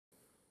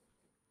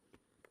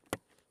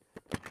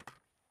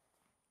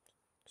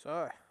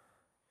So,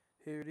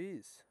 here it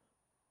is.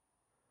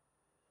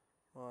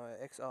 My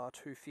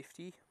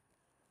XR250.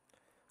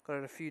 Got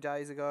it a few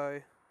days ago.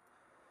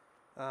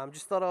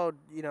 Just thought I'd,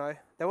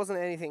 there wasn't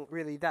anything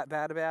really that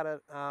bad about it.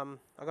 I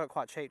got it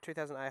quite cheap,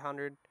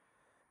 2,800.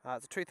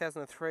 It's a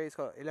 2003, it's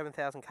got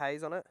 11,000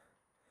 Ks on it.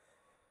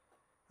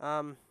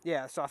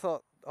 Yeah, so I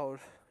thought I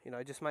would,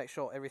 just make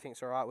sure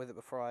everything's alright with it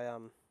before I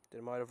did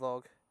a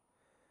motovlog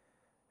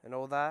and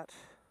all that.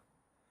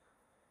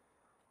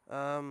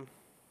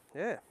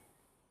 Yeah.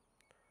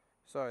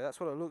 So that's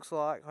what it looks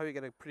like. I hope you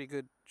get a pretty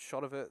good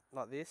shot of it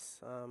like this.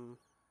 Some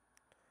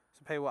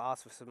people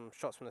asked for some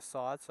shots from the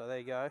side, so there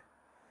you go.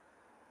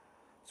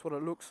 That's what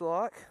it looks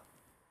like.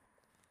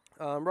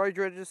 Road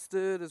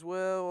registered as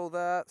well, all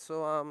that.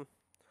 So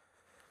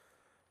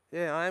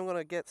yeah, I am going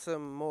to get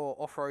some more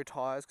off-road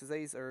tyres because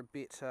these are a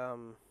bit,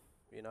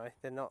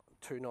 they're not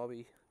too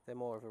knobby. They're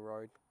more of a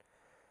road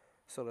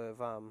sort of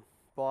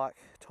bike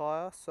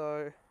tyre.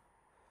 So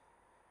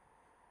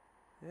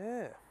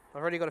yeah,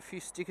 I've already got a few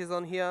stickers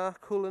on here.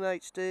 Coolin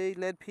HD,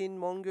 lead pin,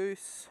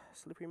 mongoose,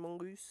 slippery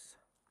mongoose.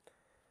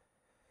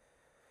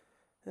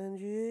 And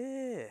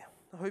yeah,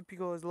 I hope you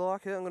guys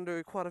like it. I'm going to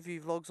do quite a few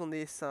vlogs on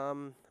this,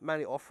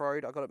 mainly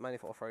off-road. I got it mainly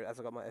for off-road as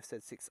I got my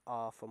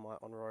FZ6R for my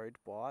on-road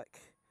bike.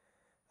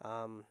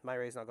 Main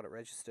reason I got it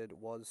registered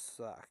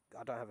was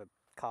I don't have a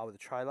car with a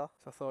trailer.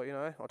 So I thought,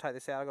 I'll take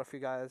this out. I got a few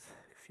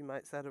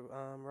mates that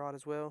ride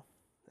as well.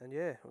 And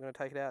yeah, I'm going to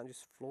take it out and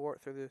just floor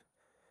it through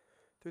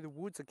the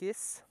woods, I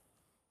guess.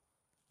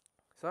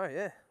 So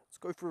yeah, let's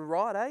go for a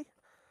ride, eh?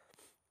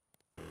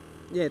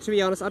 Yeah, to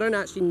be honest, I don't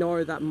actually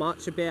know that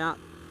much about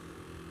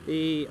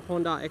the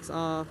Honda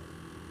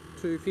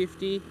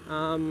XR250.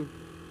 I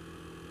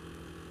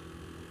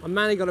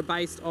mainly got it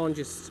based on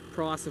just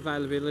price,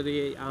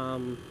 availability,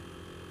 and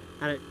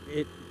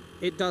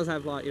it does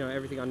have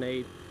everything I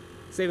need.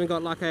 It's even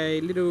got like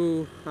a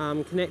little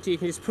connector you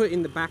can just put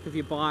in the back of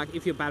your bike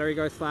if your battery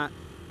goes flat.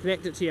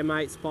 Connect it to your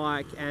mate's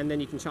bike and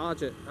then you can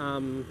charge it,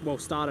 well,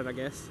 start it I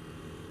guess,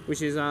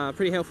 which is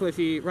pretty helpful if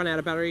you run out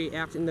of battery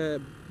out in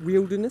the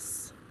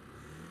wilderness,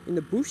 in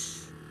the bush.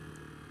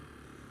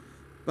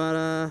 But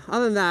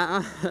other than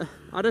that,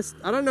 I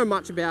don't know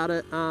much about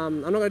it.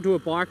 I'm not going to do a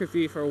bike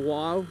review for a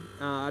while.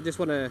 I just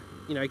want to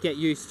get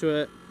used to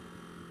it,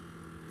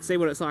 see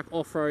what it's like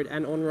off-road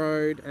and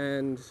on-road,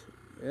 and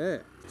yeah,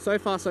 so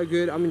far so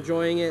good. I'm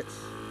enjoying it.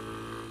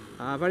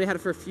 I've only had it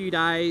for a few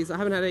days. I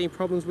haven't had any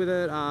problems with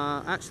it.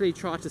 I actually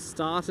tried to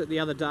start it the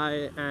other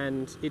day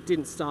and it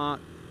didn't start.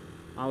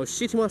 I was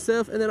shitting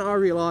myself and then I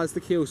realised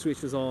the kill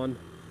switch was on.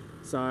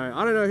 So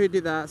I don't know who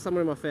did that,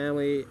 someone in my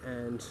family,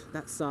 and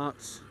that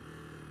sucked.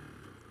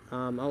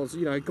 I was,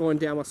 going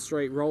down my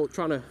street,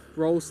 trying to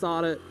roll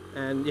start it,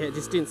 and yeah, it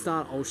just didn't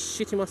start. I was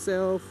shitting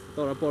myself,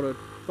 thought I bought a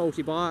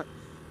faulty bike,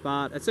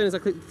 but as soon as I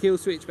clicked the kill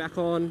switch back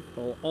on,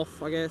 or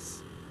off I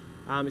guess,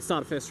 it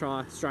started first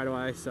try straight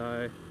away,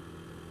 so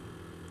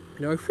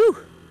whew,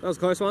 that was a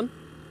close one.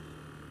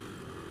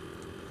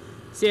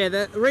 So yeah,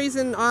 the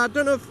reason, I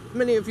don't know if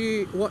many of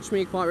you watch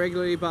me quite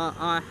regularly, but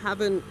I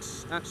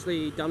haven't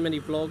actually done many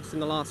vlogs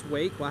in the last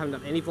week. Well, I haven't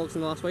done any vlogs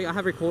in the last week. I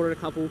have recorded a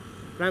couple,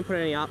 but I haven't put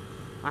any up.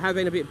 I have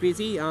been a bit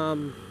busy.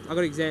 I've got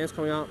exams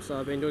coming up, so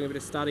I've been doing a bit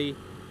of study.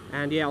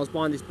 And yeah, I was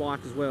buying this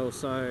bike as well,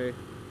 so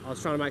I was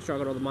trying to make sure I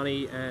got all the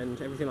money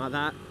and everything like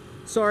that.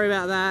 Sorry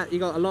about that, you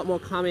got a lot more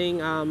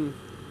coming.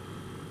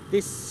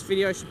 This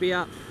video should be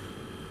up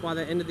by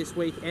the end of this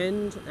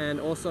weekend, and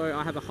also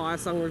I have a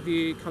Hyosung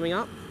review coming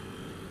up.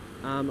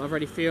 I've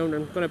already filmed.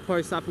 I'm going to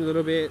post up in a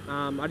little bit.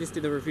 I just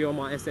did the review on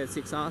my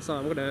FZ6R, so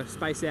I'm going to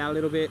space out a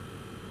little bit.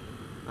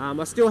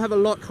 I still have a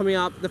lot coming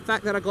up. The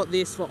fact that I got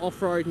this for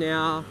off-road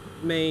now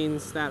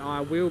means that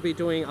I will be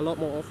doing a lot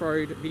more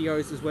off-road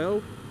videos as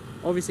well.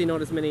 Obviously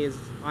not as many as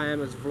I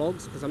am as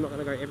vlogs, because I'm not going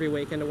to go every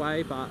weekend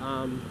away, but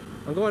I'm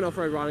going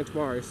off-road riding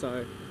tomorrow,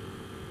 so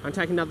I'm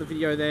taking another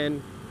video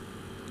then,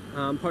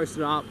 post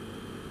it up.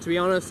 To be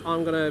honest,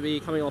 I'm going to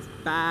be coming off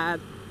bad.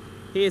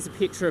 Here's a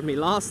picture of me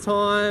last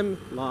time.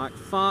 Like,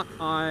 fuck,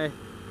 I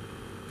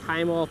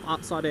came off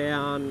upside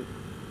down,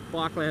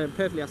 bike landed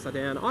perfectly upside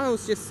down. I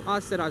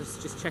said I was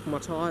just checking my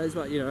tyres,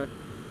 but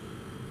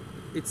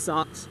it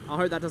sucked. I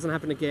hope that doesn't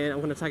happen again.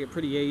 I'm going to take it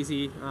pretty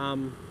easy.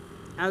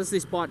 As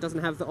this bike doesn't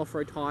have the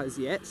off-road tyres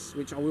yet,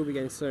 which I will be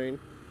getting soon,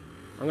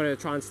 I'm going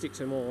to try and stick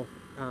to more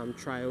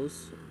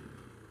trails,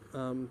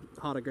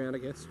 harder ground I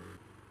guess.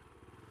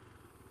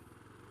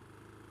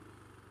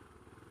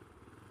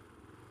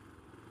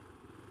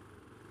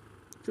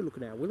 Good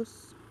looking out,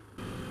 Willis.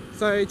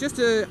 So just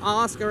to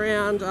ask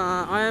around,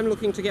 I am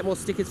looking to get more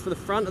stickers for the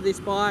front of this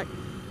bike.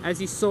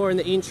 As you saw in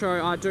the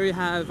intro, I do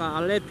have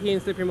a lead pin,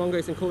 slippery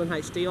mongoose and Coolin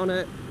HD on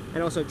it,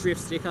 and also a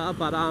drift sticker,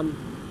 but I'm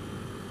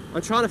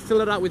trying to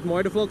fill it up with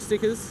Motovlog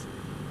stickers.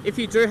 If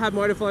you do have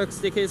Motovlog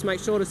stickers, make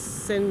sure to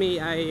send me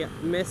a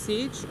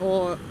message,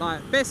 or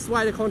best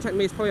way to contact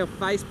me is probably on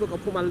Facebook. I'll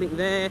put my link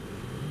there.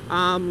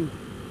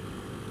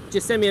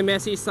 Just send me a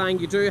message saying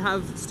you do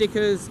have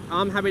stickers.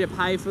 I'm happy to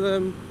pay for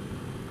them.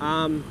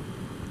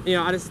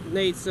 I just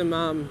need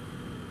some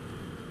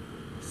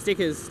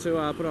stickers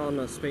to put on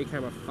the speed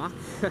camera. Fuck.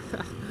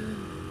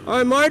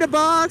 Oh,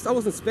 motorbikes! I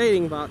wasn't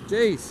speeding, but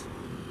geez.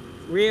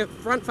 Rear,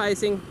 front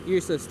facing,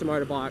 useless to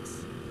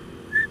motorbikes.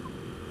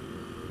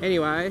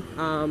 Anyway,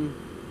 yeah,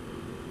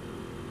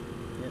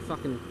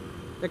 fucking,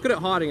 they're good at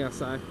hiding us,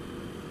 so.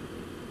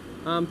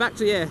 Back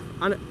to, yeah,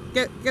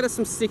 get us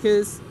some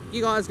stickers.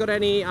 You guys got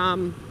any, I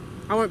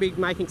won't be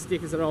making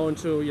stickers at all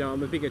until, you know,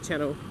 I'm a bigger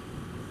channel.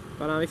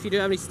 But if you do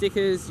have any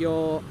stickers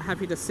you're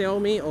happy to sell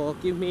me or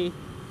give me,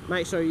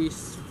 make sure you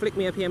flick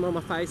me a PM on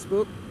my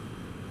Facebook.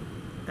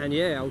 And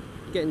yeah, I'll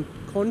get in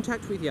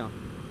contact with you.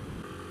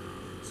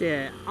 So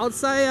yeah, I'd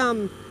say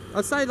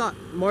like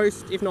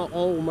most, if not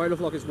all,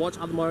 motovloggers watch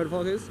other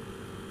motovloggers.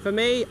 For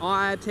me,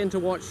 I tend to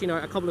watch, you know,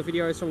 a couple of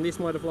videos from this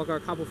motovlogger, a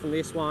couple from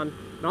this one,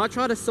 and I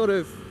try to sort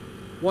of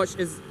watch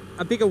as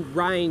a bigger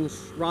range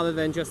rather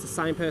than just the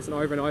same person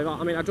over and over.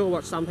 I mean, I do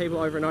watch some people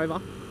over and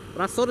over,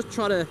 but I sort of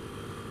try to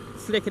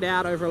flick it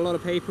out over a lot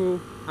of people.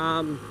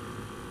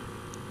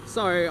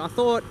 So I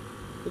thought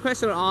the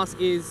question I'd ask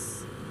is,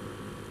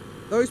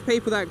 those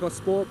people that got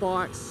sport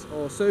bikes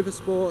or super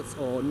sports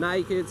or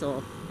nakeds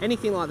or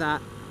anything like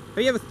that,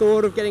 have you ever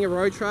thought of getting a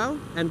road trail,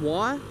 and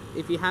why?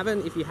 If you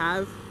haven't, if you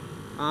have,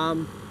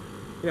 you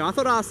know, I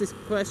thought I'd ask this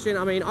question.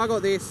 I mean, I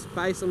got this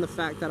based on the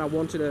fact that I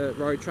wanted a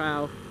road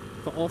trail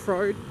for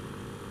off-road,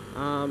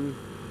 and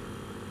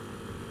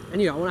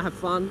you know, I want to have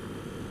fun.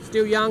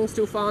 Still young,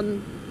 still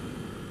fun.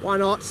 Why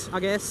not? I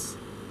guess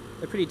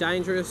they're pretty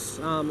dangerous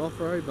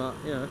off-road, but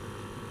you know,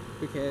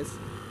 who cares?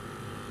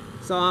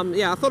 So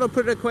yeah, I thought I'd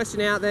put a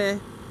question out there.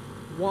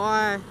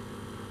 Why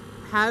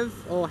have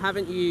or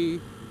haven't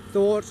you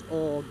thought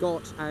or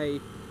got a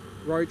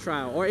road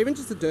trail, or even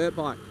just a dirt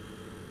bike?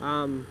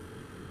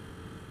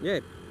 Yeah,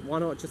 why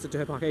not just a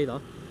dirt bike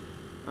either?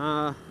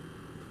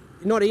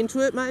 Not into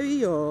it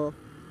maybe, or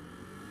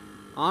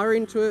are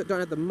into it, don't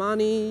have the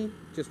money,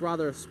 just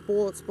rather a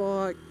sports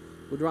bike,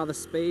 would rather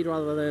speed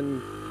rather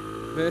than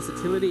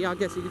versatility, I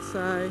guess you could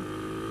say.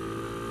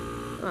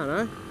 I don't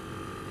know.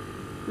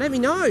 Let me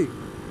know.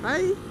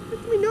 Hey,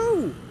 let me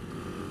know.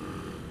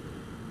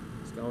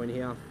 Let's go in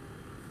here.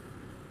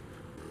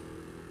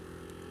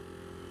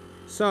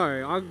 So,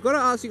 I've got to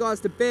ask you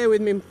guys to bear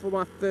with me for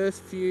my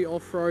first few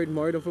off-road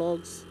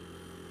motovlogs.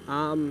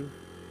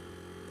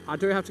 I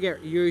do have to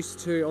get used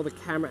to all the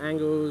camera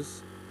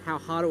angles, how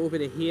hard it will be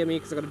to hear me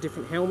because I've got a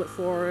different helmet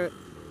for it,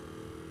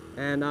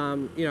 and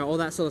you know, all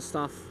that sort of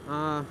stuff.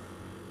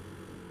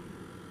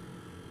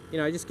 You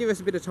know, just give us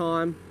a bit of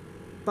time,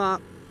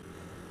 but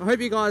I hope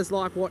you guys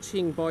like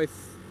watching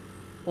both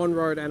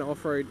on-road and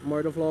off-road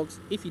motovlogs.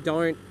 If you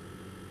don't,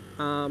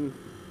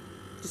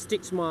 just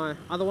stick to my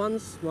other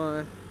ones,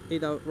 my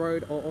either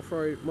road or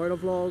off-road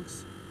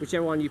motovlogs,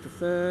 whichever one you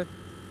prefer.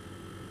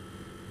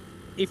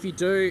 If you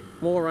do,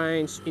 more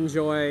range,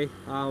 enjoy.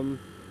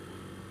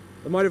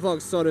 The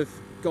motovlogs sort of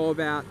go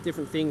about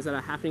different things that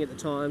are happening at the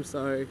time,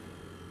 so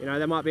you know,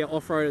 there might be an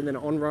off-road and then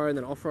an on-road and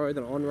then off-road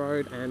and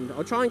on-road, and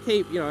I'll try and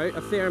keep, you know,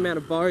 a fair amount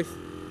of both.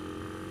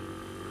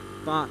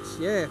 But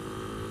yeah,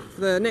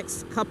 for the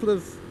next couple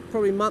of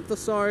probably month or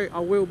so, I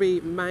will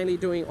be mainly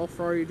doing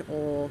off-road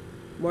or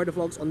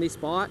motovlogs on this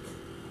bike,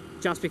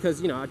 just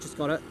because, you know, I just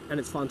got it and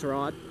it's fun to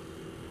ride.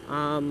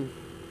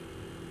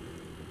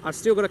 I've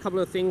still got a couple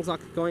of things like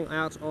going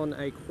out on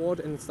a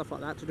quad and stuff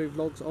like that to do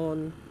vlogs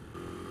on.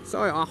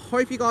 So I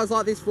hope you guys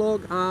like this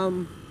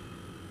vlog.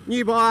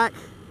 New bike,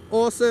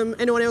 awesome.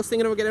 Anyone else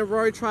thinking of getting a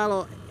road trail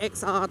or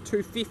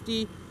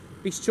XR250,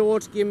 be sure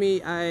to give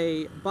me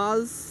a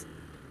buzz.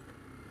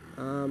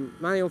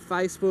 Mainly on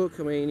Facebook.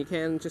 I mean, you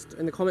can just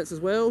in the comments as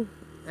well,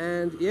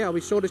 and yeah, I'll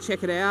be sure to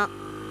check it out.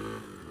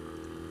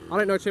 I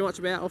don't know too much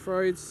about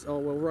off-roads or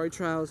well, road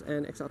trails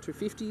and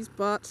XR250s,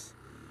 but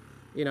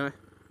you know,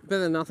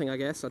 better than nothing, I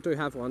guess. I do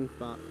have one,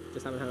 but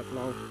just haven't had it for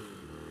long.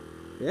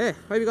 Yeah,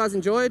 hope you guys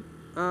enjoyed.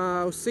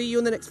 I'll see you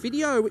in the next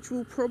video, which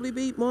will probably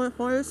be my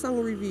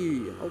Hyosung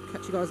review. I'll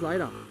catch you guys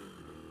later.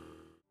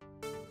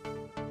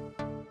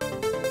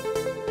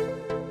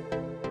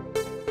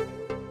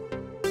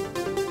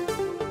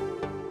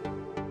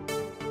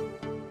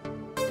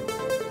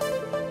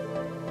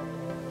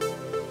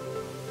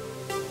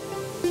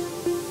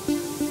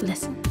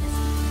 Listen.